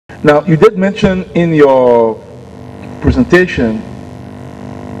Now, you did mention in your presentation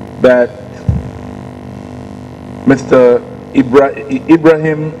that Mr.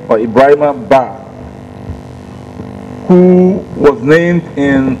 Ibrahim or Ibrahima Ba, who was named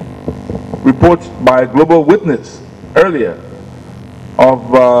in reports by Global Witness earlier,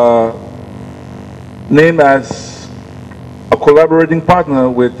 named as a collaborating partner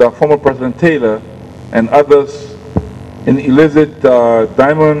with former President Taylor and others in illicit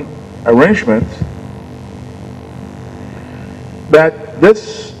diamond arrangements, that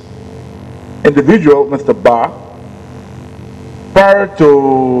this individual, Mr. Ba, prior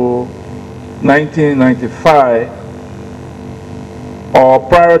to 1995 or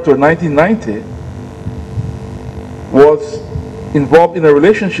prior to 1990, was involved in a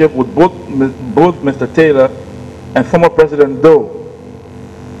relationship with both Mr. Taylor and former President Doe,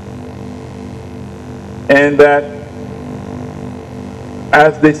 and that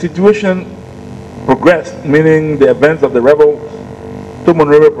as the situation progressed, meaning the events of the rebels to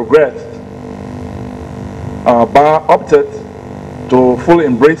Monrovia progressed, Ba opted to fully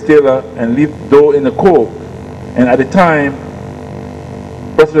embrace Taylor and leave Doe in the cold. And at the time,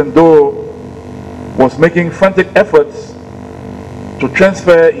 President Doe was making frantic efforts to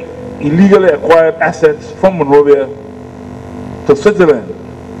transfer illegally acquired assets from Monrovia to Switzerland.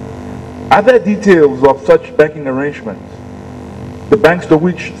 Are there details of such banking arrangements? The banks to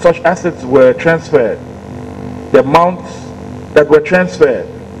which such assets were transferred, the amounts that were transferred,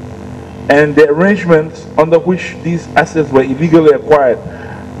 and the arrangements under which these assets were illegally acquired.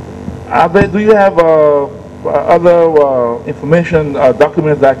 Do you have other information,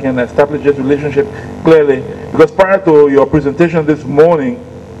 documents that can establish this relationship clearly? Because prior to your presentation this morning,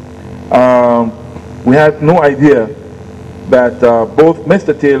 we had no idea that both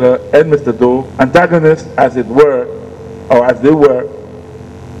Mr. Taylor and Mr. Doe, antagonists as it were, or as they were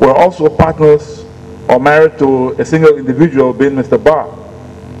also partners or married to a single individual, being Mr. Ba.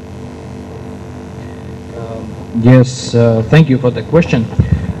 Yes, thank you for the question.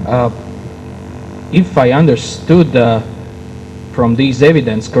 If I understood from these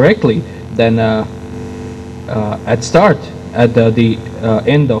evidence correctly, then at the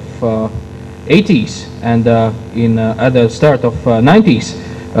end of 80s and at the start of 90s,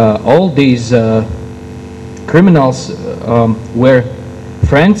 all these criminals were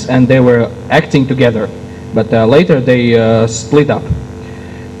friends and they were acting together, but later they split up.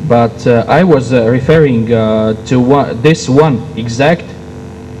 But I was referring to this one exact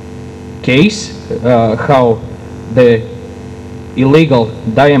case, how the illegal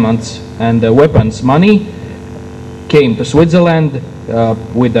diamonds and weapons money came to Switzerland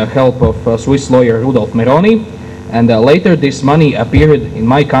with the help of Swiss lawyer Rudolf Meroni, and later this money appeared in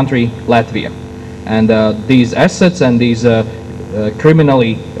my country, Latvia. And these assets and these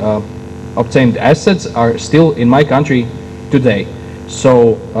criminally obtained assets are still in my country today.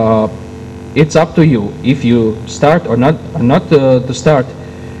 So it's up to you if you start or not to start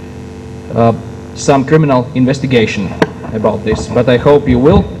some criminal investigation about this. But I hope you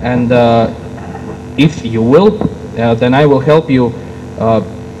will, and if you will, then I will help you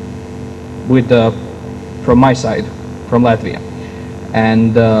from my side, from Latvia.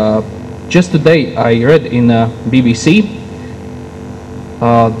 And just today I read in BBC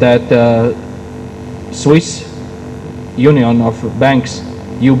that Swiss Union of Banks,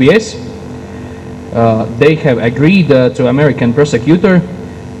 UBS, they have agreed to American prosecutor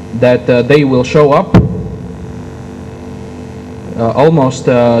that they will show up almost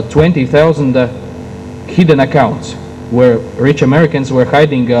 20,000 hidden accounts where rich Americans were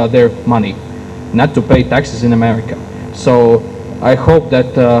hiding their money, not to pay taxes in America. So I hope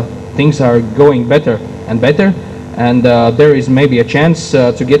that things are going better and better, and there is maybe a chance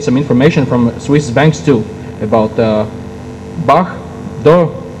to get some information from Swiss banks too about Bach,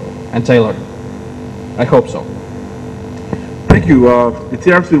 Doe, and Taylor. I hope so. Thank you. The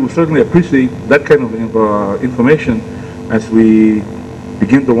TRC will certainly appreciate that kind of information as we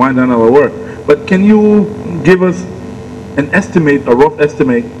begin to wind down our work. But can you give us an estimate, a rough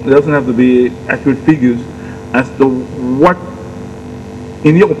estimate, it doesn't have to be accurate figures, as to what,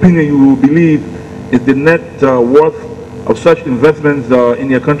 in your opinion, you believe is the net worth of such investments in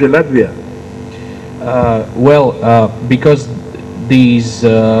your country, Latvia? Because these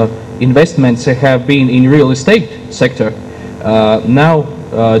investments have been in real estate sector. Now,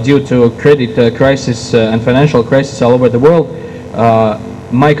 due to credit crisis and financial crisis all over the world,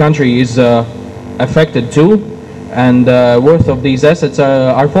 my country is affected too, and worth of these assets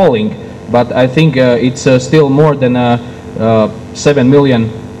are falling. But I think it's still more than $7 million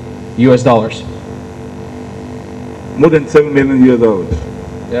US. More than $7 million US.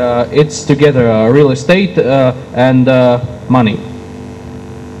 It's together real estate and money.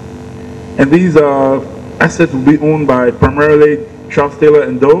 And these assets will be owned by primarily Charles Taylor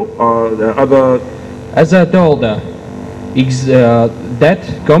and Doe, or the other? As I told, that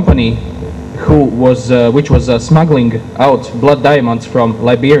company which was smuggling out blood diamonds from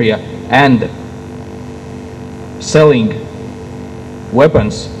Liberia and selling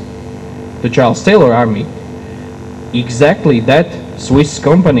weapons to Charles Taylor army, exactly that Swiss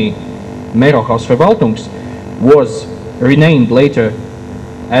company, Meerhoffsverwaltungs, was renamed later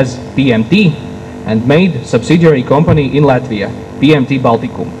as PMT and made subsidiary company in Latvia, PMT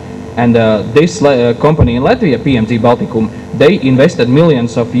Balticum. And this company in Latvia, PMT Balticum, they invested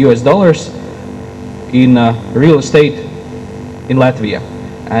millions of US dollars in real estate in Latvia.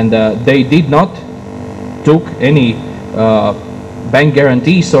 And they did not took any bank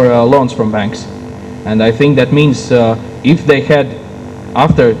guarantees or loans from banks. And I think that means if they had,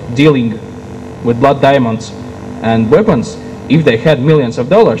 after dealing with blood diamonds and weapons, if they had millions of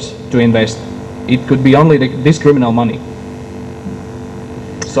dollars to invest, it could be only this criminal money.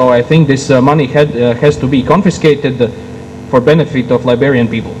 So I think this money has to be confiscated for benefit of Liberian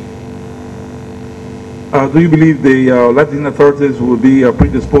people. Do you believe the Latvian authorities will be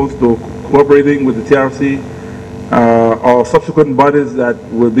predisposed to cooperating with the TRC or subsequent bodies that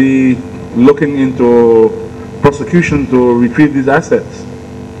will be looking into prosecution to retrieve these assets?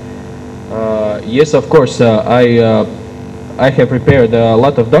 Yes, of course. I have prepared a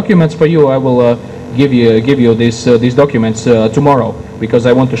lot of documents for you. I will give you these documents tomorrow, because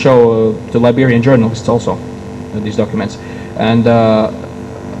I want to show to Liberian journalists also these documents. And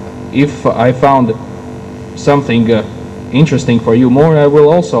if I found something interesting for you more, I will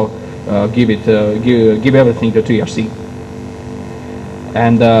also give everything to TRC.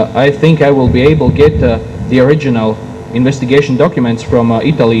 And I think I will be able to get the original investigation documents from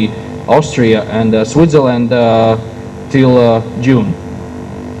Italy, Austria, and Switzerland till June.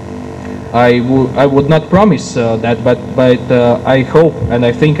 I would not promise that, but I hope and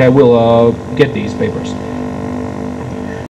I think I will get these papers.